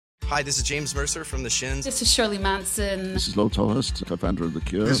Hi, this is James Mercer from The Shins. This is Shirley Manson. This is Lo Tolhurst, co-founder of The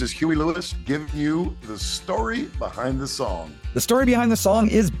Cure. This is Huey Lewis giving you the story behind the song. The Story Behind the Song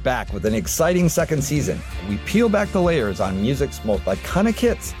is back with an exciting second season. We peel back the layers on music's most iconic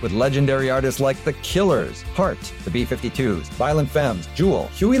hits with legendary artists like The Killers, Heart, the B-52s, Violent Femmes, Jewel,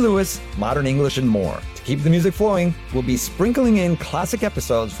 Huey Lewis, Modern English, and more. To keep the music flowing, we'll be sprinkling in classic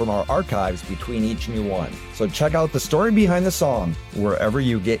episodes from our archives between each new one. So check out The Story Behind the Song wherever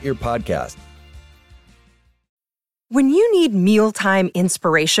you get your podcast. When you need mealtime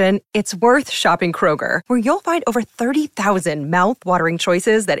inspiration, it's worth shopping Kroger, where you'll find over 30,000 mouth-watering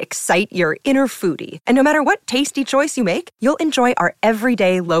choices that excite your inner foodie. And no matter what tasty choice you make, you'll enjoy our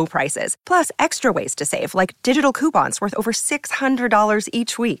everyday low prices, plus extra ways to save, like digital coupons worth over $600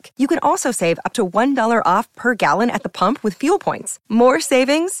 each week. You can also save up to $1 off per gallon at the pump with fuel points. More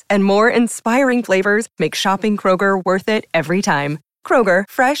savings and more inspiring flavors make shopping Kroger worth it every time. Kroger,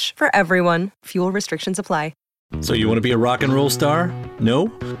 fresh for everyone. Fuel restrictions apply. So you want to be a rock and roll star? No?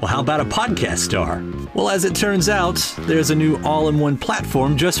 Well, how about a podcast star? Well, as it turns out, there's a new all-in-one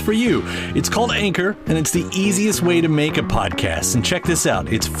platform just for you. It's called Anchor, and it's the easiest way to make a podcast. And check this out.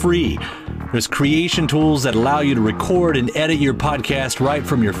 It's free. There's creation tools that allow you to record and edit your podcast right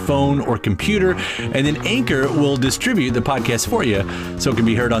from your phone or computer, and then Anchor will distribute the podcast for you so it can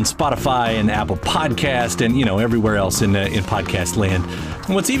be heard on Spotify and Apple Podcast and, everywhere else in podcast land.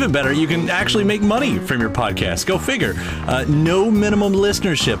 And what's even better, you can actually make money from your podcast. Go figure. No minimum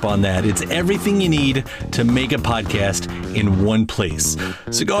listenership on that. It's everything you need to make a podcast in one place.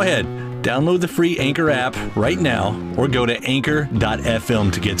 So go ahead. Download the free Anchor app right now or go to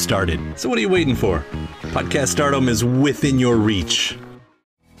anchor.fm to get started. So what are you waiting for? Podcast stardom is within your reach.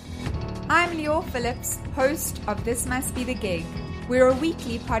 I'm Lior Phillips, host of This Must Be the Gig. We're a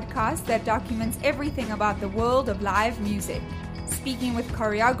weekly podcast that documents everything about the world of live music. Speaking with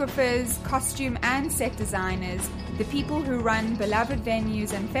choreographers, costume and set designers, the people who run beloved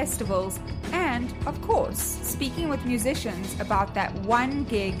venues and festivals, and, of course, speaking with musicians about that one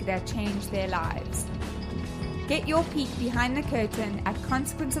gig that changed their lives. Get your peek behind the curtain at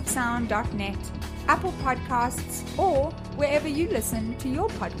consequenceofsound.net, Apple Podcasts, or wherever you listen to your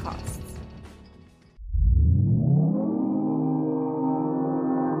podcasts.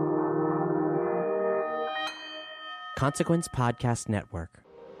 Consequence Podcast Network.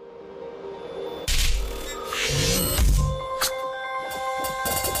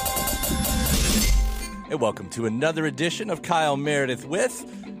 And welcome to another edition of Kyle Meredith with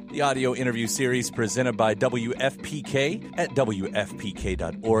the audio interview series presented by WFPK at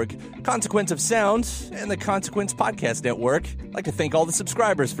WFPK.org, Consequence of Sound, and the Consequence Podcast Network. I'd like to thank all the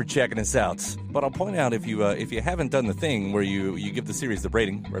subscribers for checking us out. But I'll point out if you haven't done the thing where you give the series the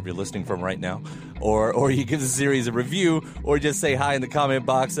rating, wherever you're listening from right now, or you give the series a review, or just say hi in the comment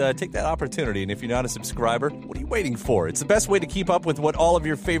box, take that opportunity. And if you're not a subscriber, what are you waiting for? It's the best way to keep up with what all of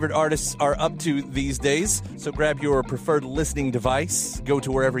your favorite artists are up to these days. So grab your preferred listening device, go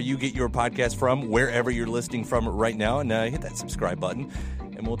to wherever you get your podcast from, wherever you're listening from right now, and hit that subscribe button.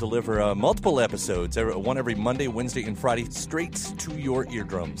 And we'll deliver multiple episodes, one every Monday, Wednesday, and Friday, straight to your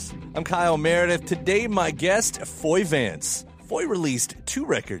eardrums. I'm Kyle Meredith. Today, my guest, Foy Vance. Foy released 2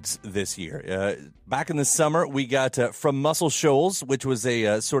 records this year. Back in the summer, we got From Muscle Shoals, which was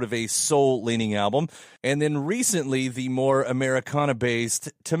a sort of a soul-leaning album. And then recently, the more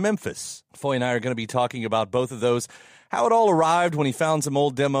Americana-based To Memphis. Foy and I are going to be talking about both of those, how it all arrived when he found some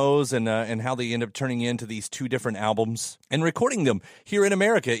old demos and how they end up turning into these 2 different albums and recording them here in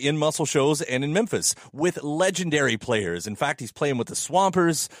America in Muscle Shoals and in Memphis with legendary players. In fact, he's playing with the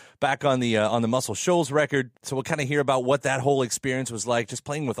Swampers back on the Muscle Shoals record. So we'll kind of hear about what that whole experience was like, just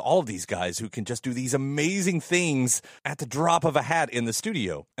playing with all of these guys who can just do these amazing things at the drop of a hat in the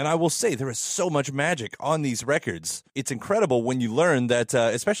studio. And I will say there is so much magic on these records. It's incredible when you learn that,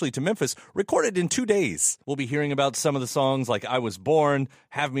 especially To Memphis, recorded in 2 days. We'll be hearing about some of the songs like I Was Born,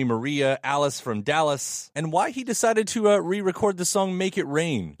 Have Me Maria, Alice from Dallas, and why he decided to re-record the song Make It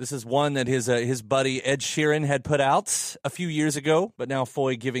Rain. This is one that his buddy Ed Sheeran had put out a few years ago, but now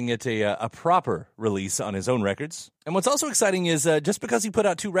Foy giving it a proper release on his own records. And what's also exciting is just because he put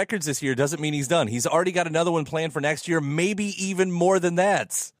out 2 records this year doesn't mean he's done. He's already got another one planned for next year, maybe even more than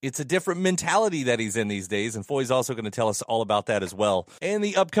that. It's a different mentality that he's in these days, and Foy's also going to tell us all about that as well. And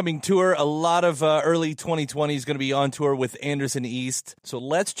the upcoming tour, a lot of early 2020 is going to be on tour with Anderson East. So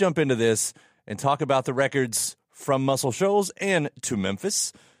let's jump into this and talk about the records From Muscle Shoals and To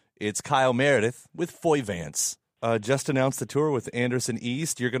Memphis. It's Kyle Meredith with Foy Vance. Just announced the tour with Anderson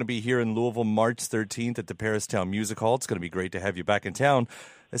East. You're going to be here in Louisville March 13th at the Paristown Music Hall. It's going to be great to have you back in town,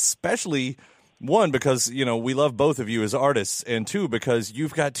 especially One, because, we love both of you as artists, and two, because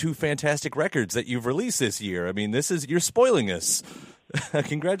you've got two fantastic records that you've released this year. I mean, you're spoiling us.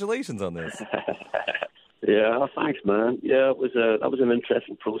 Congratulations on this. Yeah, thanks, man. Yeah, that was an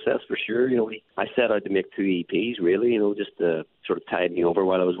interesting process for sure. I set out to make 2 EPs, really, just to sort of tide me over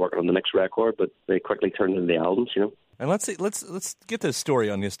while I was working on the next record, but they quickly turned into the albums, And let's get the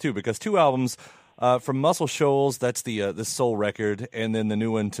story on this too, because 2 albums. From Muscle Shoals, that's the soul record, and then the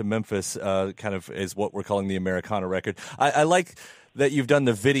new one to Memphis kind of is what we're calling the Americana record. I like that you've done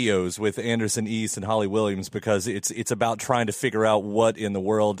the videos with Anderson East and Holly Williams, because it's about trying to figure out what in the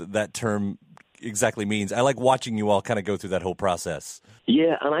world that term exactly means. I like watching you all kind of go through that whole process.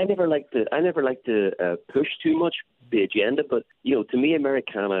 Yeah, and I never like to push too much the agenda, but to me,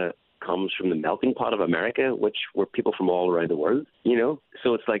 Americana comes from the melting pot of America, which were people from all around the world,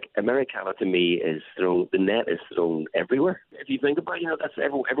 So it's like Americana to me is the net is thrown everywhere. If you think about it, that's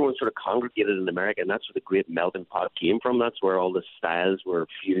everyone sort of congregated in America, and that's where the great melting pot came from. That's where all the styles were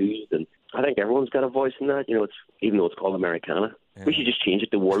fused, and I think everyone's got a voice in that. It's even though it's called Americana, we should just change it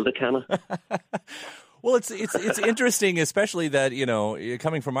to Worldicana. Well, it's interesting, especially that,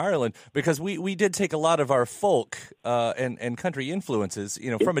 coming from Ireland, because we did take a lot of our folk and country influences,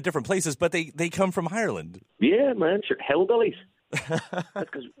 from different places, but they come from Ireland. Yeah, man, sure, hillbillies. That's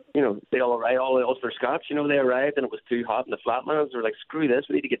because, they all arrived, all the Ulster Scots, they arrived and it was too hot in the flatlands. They're like, screw this,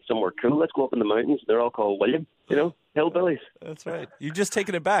 we need to get somewhere cool. Let's go up in the mountains. They're all called William, hillbillies. That's right. You've just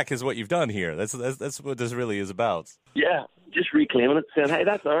taken it back is what you've done here. That's what this really is about. Yeah. Just reclaiming it, saying, hey,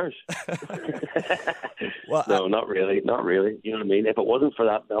 that's ours. Well, no, not really. Not really. You know what I mean? If it wasn't for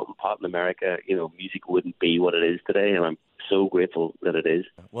that melting pot in America, music wouldn't be what it is today, and I'm so grateful that it is.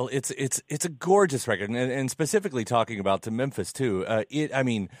 Well, it's a gorgeous record, and specifically talking about to Memphis, too.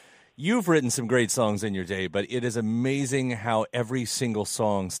 You've written some great songs in your day, but it is amazing how every single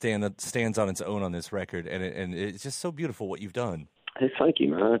song stands on its own on this record, and it's just so beautiful what you've done. Hey, thank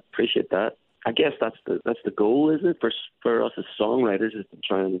you, man. I appreciate that. I guess that's the goal, isn't it? For us as songwriters, is to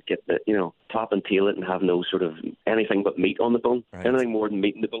try and get the top and tail it and have no sort of anything but meat on the bone. Right. Anything more than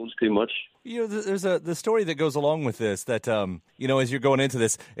meat in the bone's too much. There's the story that goes along with this that as you're going into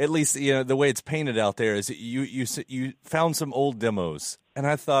this, at least the way it's painted out there is you found some old demos, and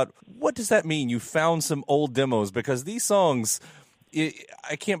I thought, what does that mean? You found some old demos, because these songs,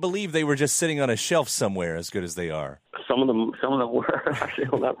 I can't believe they were just sitting on a shelf somewhere as good as they are. Some of them were actually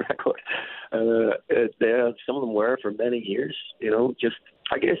on that record. Some of them were for many years.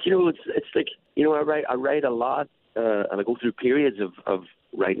 I guess it's like I write a lot, and I go through periods of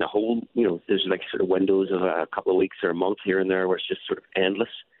writing a whole. There's like sort of windows of a couple of weeks or a month here and there where it's just sort of endless,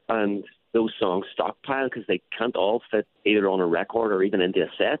 and those songs stockpile because they can't all fit either on a record or even into a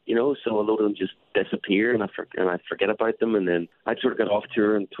set, so a load of them just disappear and I forget about them. And then I sort of got off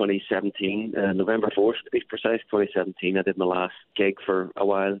tour in 2017, November 4th to be precise, 2017. I did my last gig for a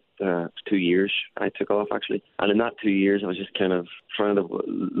while, 2 years I took off actually. And in that 2 years I was just kind of trying to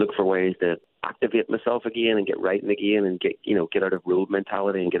look for ways to activate myself again and get writing again and get out of road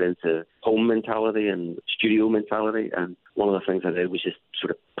mentality and get into home mentality and studio mentality. And one of the things I did was just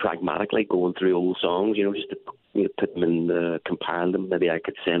sort of pragmatically going through old songs, just to put them in, compile them. Maybe I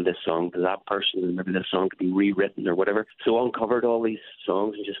could send this song to that person and maybe this song could be rewritten or whatever. So I uncovered all these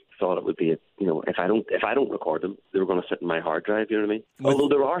songs and just thought it would be, if I don't record them, they were going to sit in my hard drive, you know what I mean? Although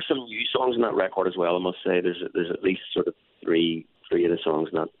there are some new songs in that record as well, I must say. There's at least sort of three of the songs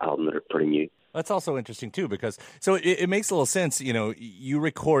in that album that are pretty new. That's also interesting, too, because so it makes a little sense. You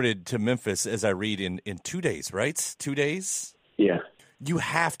recorded to Memphis, as I read, in 2 days, right? 2 days? Yeah. You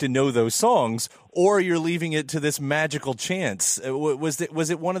have to know those songs, or you're leaving it to this magical chance. Was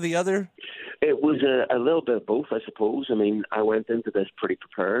it one or the other? It was a little bit of both, I suppose. I mean, I went into this pretty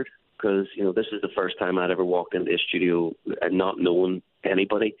prepared because, this is the first time I'd ever walked into a studio and not knowing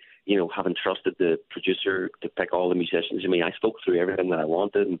anybody. Having trusted the producer to pick all the musicians. I mean, I spoke through everything that I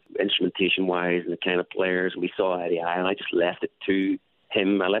wanted, instrumentation-wise and the kind of players, and we saw eye to eye, and I just left it to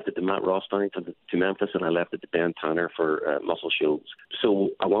him. I left it to Matt Rothstein to Memphis, and I left it to Ben Tanner for Muscle Shoals. So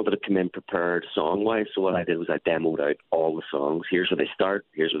I wanted to come in prepared song-wise, so what I did was I demoed out all the songs. Here's where they start,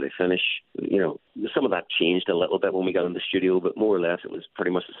 here's where they finish. Some of that changed a little bit when we got in the studio, but more or less it was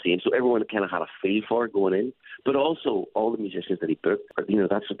pretty much the same. So everyone kind of had a feel for it going in. But also, all the musicians that he booked,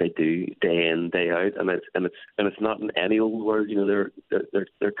 that's what they do day in, day out, and it's not in any old word.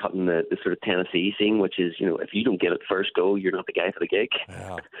 They're cutting the sort of Tennessee scene, which is if you don't get it first go, you're not the guy for the gig.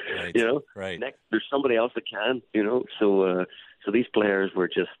 Yeah, right. Right. Next, there's somebody else that can. So these players were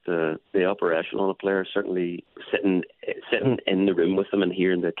just the upper echelon of players, certainly sitting sitting in the room with them and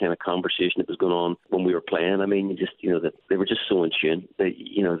hearing the kind of conversation that was going on when we were playing. I mean, you just, that they were just so in tune that,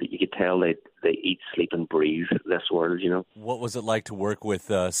 that you could tell they eat, sleep, and breathe this world, What was it like to work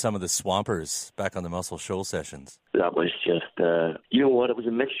with some of the Swampers back on the Muscle Shoals sessions? That was just, you know what, it was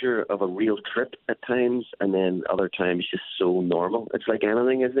a mixture of a real trip at times and then other times just so normal. It's like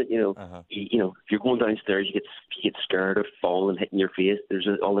anything, isn't it? If you're going downstairs, you get scared of falling and hitting your face. There's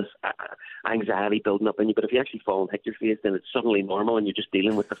all this anxiety building up in you, but if you actually fall and hit your face, then it's suddenly normal and you're just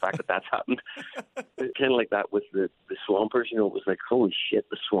dealing with the fact that that's happened. Kind of like that with the Swampers, it was like, holy shit,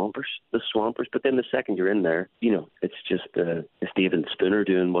 the Swampers. But then the second you're in there, it's just it's David Spooner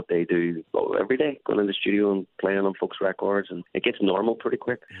doing what they do every day, going in the studio and playing on folks' records, and it gets normal pretty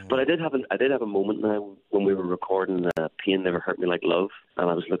quick. Yeah. But I did have a moment now when we were recording Pain Never Hurt Me Like Love, and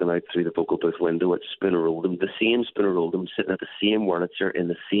I was looking out through the vocal booth window at Spooner Oldham, the same Spooner Oldham, sitting at the same Wurlitzer in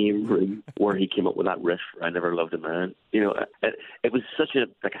the same room where he came up with that riff, I Never Loved a Man. It was such a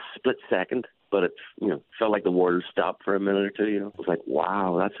split second, but it felt like the world stopped for a minute or two. It was like,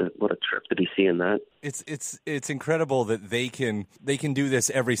 wow, what a trip to be seeing that. It's incredible that they can do this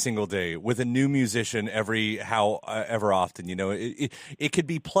every single day with a new musician ever often. It could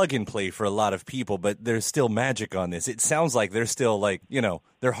be plug and play for a lot of people, but there's still magic on this. It sounds like there's still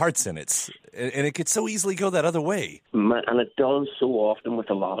their heart's in it, and it could so easily go that other way. And it does so often with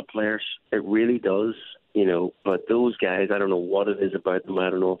a lot of players. It really does. But those guys, I don't know what it is about them. I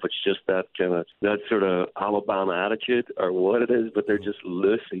don't know if it's just that sort of Alabama attitude or what it is, but they're just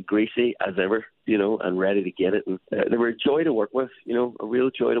loose and greasy as ever, and ready to get it. And they were a joy to work with, a real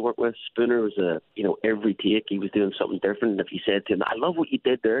joy to work with. Spooner was every take he was doing something different. And if you said to him, I love what you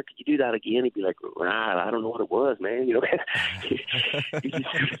did there, could you do that again? He'd be like, I don't know what it was, man. He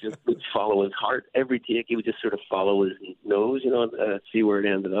just would follow his heart. Every take he would just sort of follow his nose, see where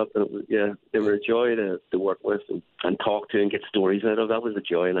it ended up. And it was, they were a joy to work with and talk to and get stories out of. That was the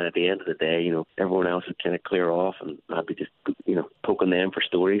joy. And at the end of the day, everyone else would kind of clear off, and I'd be just, poking them for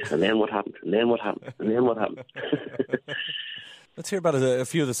stories. And then what happened? And then what happened? And then what happened? Let's hear about a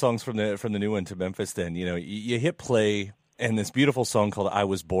few of the songs from the new one, To Memphis. Then you hit play, and this beautiful song called I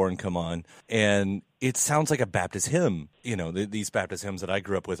Was Born come on, and it sounds like a Baptist hymn. These Baptist hymns that I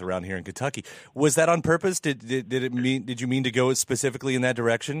grew up with around here in Kentucky. Was that on purpose? Did you mean to go specifically in that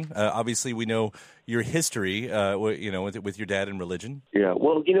direction? Obviously, we know your history, with your dad and religion. Yeah,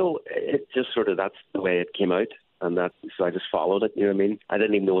 well, it just sort of, that's the way it came out. And so I just followed it. You know what I mean? I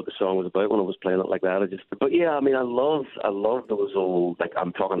didn't even know what the song was about when I was playing it like that. But yeah, I mean, I love those old, like,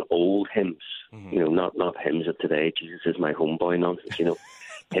 I'm talking old hymns. Mm-hmm. Not hymns of today. Jesus is my homeboy nonsense.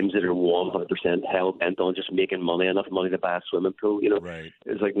 Hymns that are 100% hell bent on just making enough money to buy a swimming pool. Right.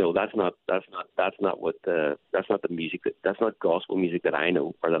 It's like, no, that's not the music that's not gospel music that I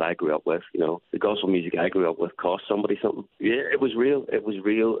know or that I grew up with. The gospel music I grew up with cost somebody something. Yeah, it was real,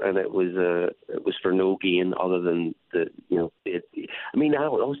 and it was for no gain other than I mean, I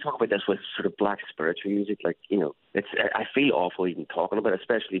always talk about this with sort of black spiritual music, like, I feel awful even talking about it,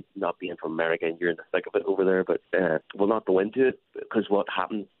 especially not being from America and you're in the thick of it over there, but we'll not go into it, because what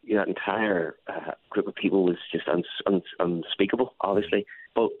happened, that entire group of people was just unspeakable, obviously.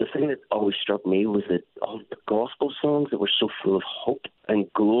 But the thing that always struck me was that all the gospel songs that were so full of hope and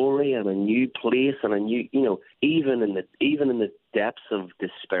glory and a new place and a new, even in the depths of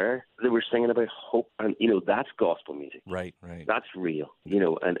despair, they were singing about hope, and that's gospel music. Right. That's real,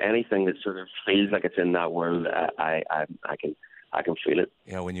 and anything that sort of feels like it's in that world, I can feel it.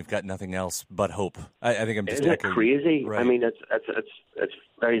 Yeah, when you've got nothing else but hope. I think I'm just Isn't it crazy? Right. I mean, it's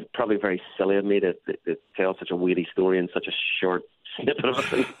probably very silly of me to tell such a weighty story in such a short snippet of a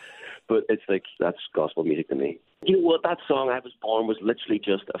thing, but it's like, that's gospel music to me. You know what? That song, I Was Born, was literally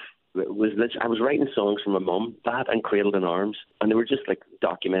just I was writing songs for my mum, that and Cradled in Arms, and they were just like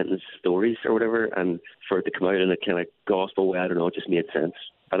documenting stories or whatever, and for it to come out in a kind of gospel way, I don't know, it just made sense.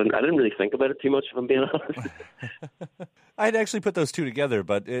 I didn't really think about it too much, if I'm being honest. I'd actually put those two together,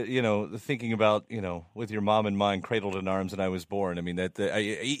 but thinking about with your mom in mind, Cradled in Arms and I Was Born. I mean,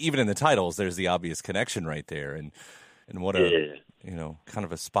 even in the titles, there's the obvious connection right there, and what a kind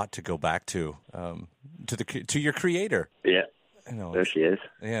of a spot to go back to your creator. Yeah. There she is.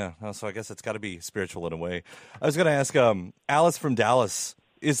 Yeah. So I guess it's got to be spiritual in a way. I was going to ask Alice from Dallas.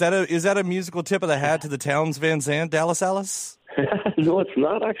 Is that a musical tip of the hat to the Townes Van Zandt, Dallas Alice? No, it's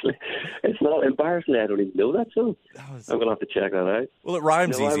not, actually. It's not. Embarrassingly, I don't even know that song. I'm going to have to check that out. Well, it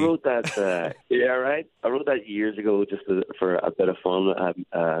rhymes easy. I wrote that, yeah, right. I wrote that years ago just for a bit of fun.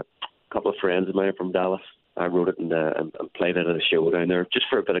 A couple of friends of mine from Dallas, I wrote it and played it at a show down there just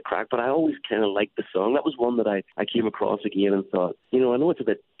for a bit of crack. But I always kind of liked the song. That was one that I came across again and thought, I know it's a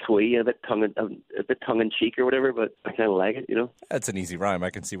bit twee, a bit tongue in cheek or whatever, but I kind of like it, That's an easy rhyme. I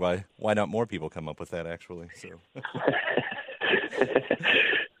can see why not more people come up with that, actually. So.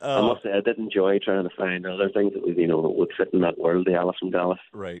 I must say I did enjoy trying to find other things that would fit in that world, the Alice from Dallas.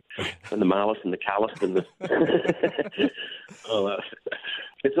 Right. And the Malice and the Callous and the...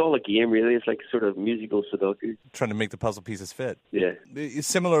 It's all a game, really. It's like sort of musical Sudoku. Trying to make the puzzle pieces fit. Yeah.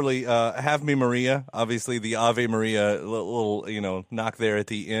 Similarly, Have Me Maria, obviously the Ave Maria little knock there at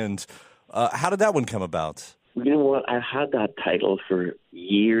the end. How did that one come about? You know what? I had that title for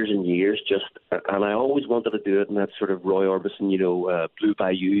years and years, and I always wanted to do it in that sort of Roy Orbison, Blue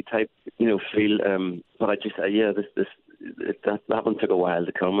Bayou type, feel. But I just, that one took a while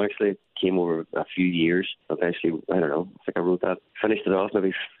to come. Actually, it came over a few years. Eventually, I don't know. I think I wrote that, finished it off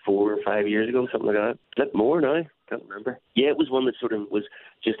maybe 4 or 5 years ago, something like that. A bit more now. Can't remember. Yeah, it was one that sort of was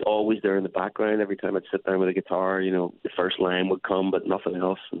just always there in the background. Every time I'd sit down with a guitar, the first line would come, but nothing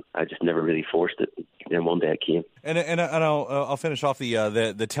else. And I just never really forced it. And one day it came. And I'll finish off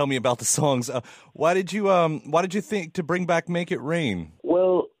the tell me about the songs. Why did you think to bring back Make It Rain?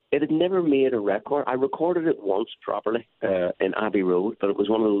 Well, it had never made a record. I recorded it once properly in Abbey Road, but it was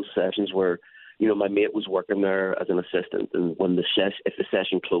one of those sessions where my mate was working there as an assistant, and when if the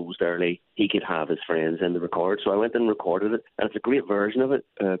session closed early, he could have his friends in the record. So I went and recorded it, and it's a great version of it.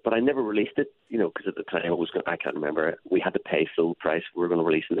 But I never released it, because at the time I can't remember. We had to pay full price. We were going to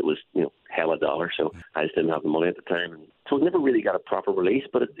release it. It was hell $1, so I just didn't have the money at the time. And so it never really got a proper release.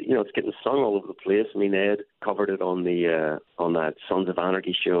 But it's getting sung all over the place. I mean, Ed covered it on that Sons of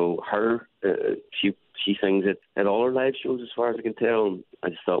Anarchy show. She sings it at all her live shows, as far as I can tell. And I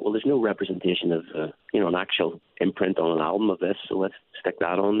just thought, well, there's no representation of, an actual imprint on an album of this, so let's stick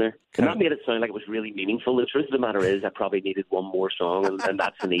that on there. And that made it sound like it was really meaningful. The truth of the matter is I probably needed one more song, and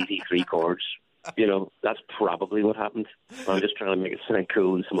that's an easy 3 chords. That's probably what happened. I'm just trying to make it sound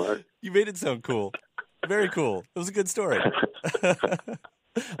cool and smart. You made it sound cool. Very cool. It was a good story.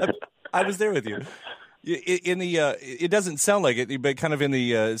 I was there with you. It doesn't sound like it, but kind of in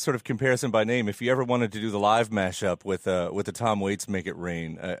the sort of comparison by name. If you ever wanted to do the live mashup with the Tom Waits "Make It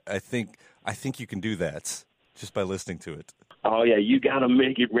Rain," I think you can do that just by listening to it. Oh yeah, you gotta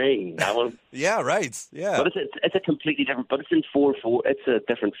make it rain. That one. Yeah, right. Yeah, but it's a completely different. But it's in 4/4. It's a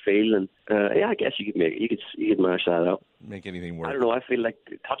different feel, and I guess you could mash that up. Make anything work. I don't know. I feel like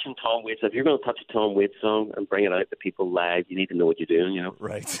touching Tom Waits. If you're going to touch a Tom Waits song and bring it out to people live, you need to know what you're doing.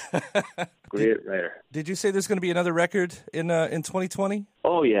 Right. Great writer. Did you say there's going to be another record in 2020?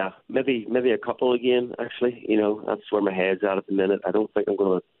 Oh yeah, maybe a couple again. Actually, that's where my head's at the minute. I don't think I'm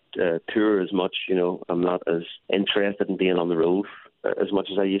going to tour as much. I'm not as interested in being on the road as much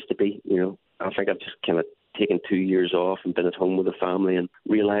as I used to be. I think I've just kind of taken 2 years off and been at home with the family and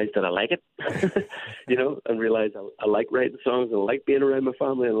realised that I like it, and realised I like writing songs and I like being around my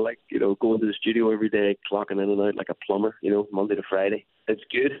family and I like, going to the studio every day, clocking in and out like a plumber, Monday to Friday. It's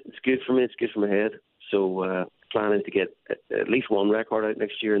good. It's good for me. It's good for my head. So plan is to get at least one record out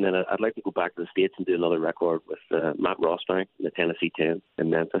next year, and then I'd like to go back to the States and do another record with Matt Rossbank in the Tennessee 10 in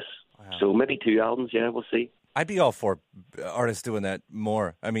Memphis. Wow. So maybe 2 albums, yeah, we'll see. I'd be all for artists doing that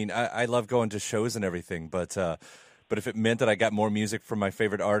more. I mean, I love going to shows and everything, but if it meant that I got more music from my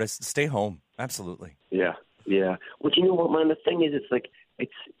favorite artists, stay home. Absolutely. Yeah. Well, you know what, man? The thing is,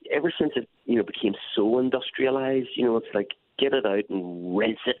 it's ever since it became so industrialized. It's like get it out and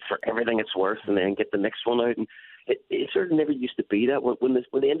rinse it for everything it's worth, and then get the next one out. And it sort of never used to be that when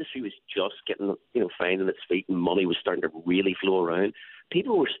the industry was just getting finding its feet and money was starting to really flow around.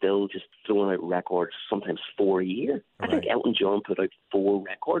 People were still just throwing out records, sometimes 4 a year. Right. I think Elton John put out 4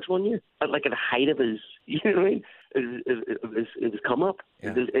 records one year, at the height of his, his come up.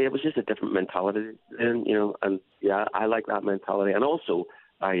 Yeah. It was just a different mentality then, and yeah, I like that mentality. And also,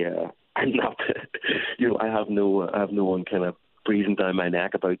 I'm not, I have no one kind of breathing down my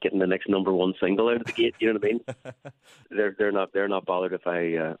neck about getting the next number one single out of the gate. You know what I mean? They're not bothered if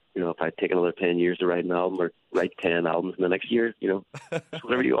I take another 10 years to write an album or write 10 albums in the next year. Just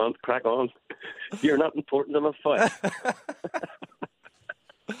whatever you want, crack on. You're not important enough. Fight.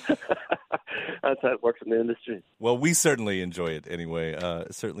 That's how it works in the industry. Well, we certainly enjoy it anyway.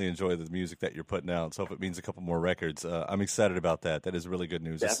 Certainly enjoy the music that you're putting out. So if it means a couple more records, I'm excited about that. That is really good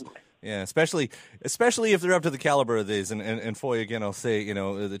news. Definitely. Yeah, especially if they're up to the caliber of these. And Foy, again, I'll say,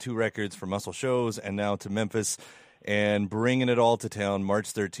 the 2 records for Muscle Shows and now to Memphis, and bringing it all to town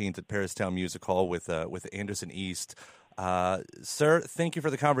March 13th at Paristown Music Hall with Anderson East. Sir, thank you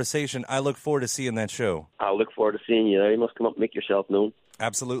for the conversation. I look forward to seeing that show. I'll look forward to seeing you there. You must come up and make yourself known.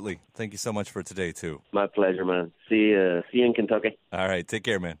 Absolutely. Thank you so much for today, too. My pleasure, man. See you in Kentucky. All right. Take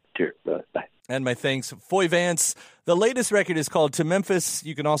care, man. Cheers. Bye. And my thanks, Foy Vance. The latest record is called To Memphis.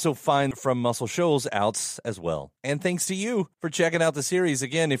 You can also find From Muscle Shoals out as well. And thanks to you for checking out the series.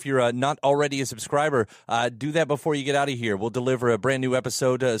 Again, if you're not already a subscriber, do that before you get out of here. We'll deliver a brand new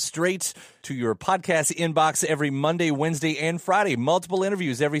episode straight to your podcast inbox every Monday, Wednesday, and Friday. Multiple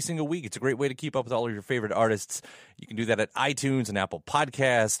interviews every single week. It's a great way to keep up with all of your favorite artists. You can do that at iTunes and Apple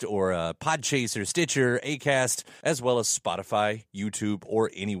Podcast or Podchaser, Stitcher, Acast, as well as Spotify, YouTube, or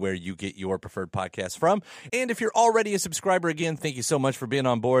anywhere you get your preferred podcast from. And if you're already a subscriber, again, thank you so much for being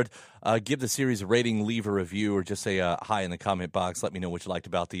on board. Give the series a rating, leave a review, or just say hi in the comment box. Let me know what you liked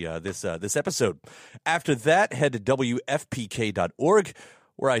about this episode. After that, head to WFPK.org,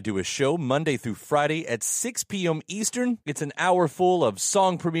 where I do a show Monday through Friday at 6 p.m. Eastern. It's an hour full of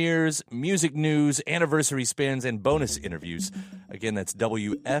song premieres, music news, anniversary spins, and bonus interviews. Again, that's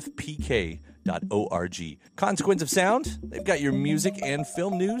WFPK.org. Consequence of Sound, they've got your music and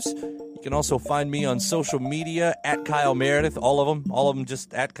film news. You can also find me on social media at Kyle Meredith. All of them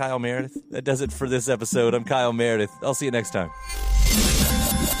just at Kyle Meredith. That does it for this episode. I'm Kyle Meredith. I'll see you next time.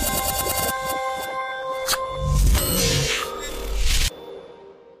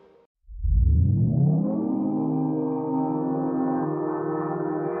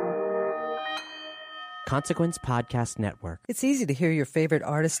 Consequence Podcast Network. It's easy to hear your favorite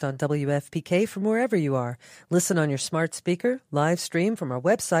artist on WFPK from wherever you are. Listen on your smart speaker, live stream from our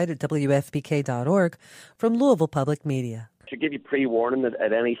website at WFPK.org from Louisville Public Media. To give you pre-warning that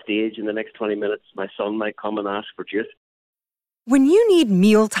at any stage in the next 20 minutes, my son might come and ask for juice. When you need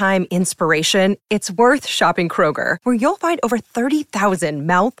mealtime inspiration, it's worth shopping Kroger, where you'll find over 30,000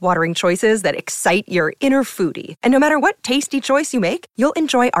 mouth-watering choices that excite your inner foodie. And no matter what tasty choice you make, you'll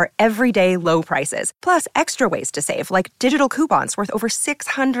enjoy our everyday low prices, plus extra ways to save, like digital coupons worth over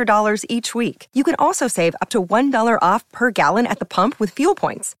 $600 each week. You can also save up to $1 off per gallon at the pump with fuel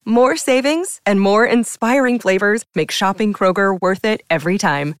points. More savings and more inspiring flavors make shopping Kroger worth it every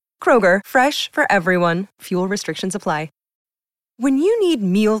time. Kroger, fresh for everyone. Fuel restrictions apply. When you need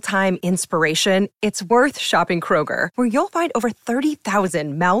mealtime inspiration, it's worth shopping Kroger, where you'll find over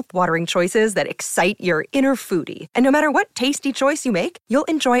 30,000 mouth-watering choices that excite your inner foodie. And no matter what tasty choice you make, you'll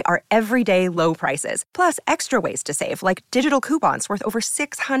enjoy our everyday low prices, plus extra ways to save, like digital coupons worth over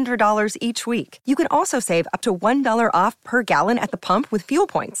 $600 each week. You can also save up to $1 off per gallon at the pump with fuel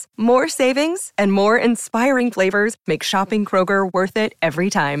points. More savings and more inspiring flavors make shopping Kroger worth it every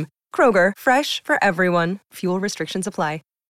time. Kroger, fresh for everyone. Fuel restrictions apply.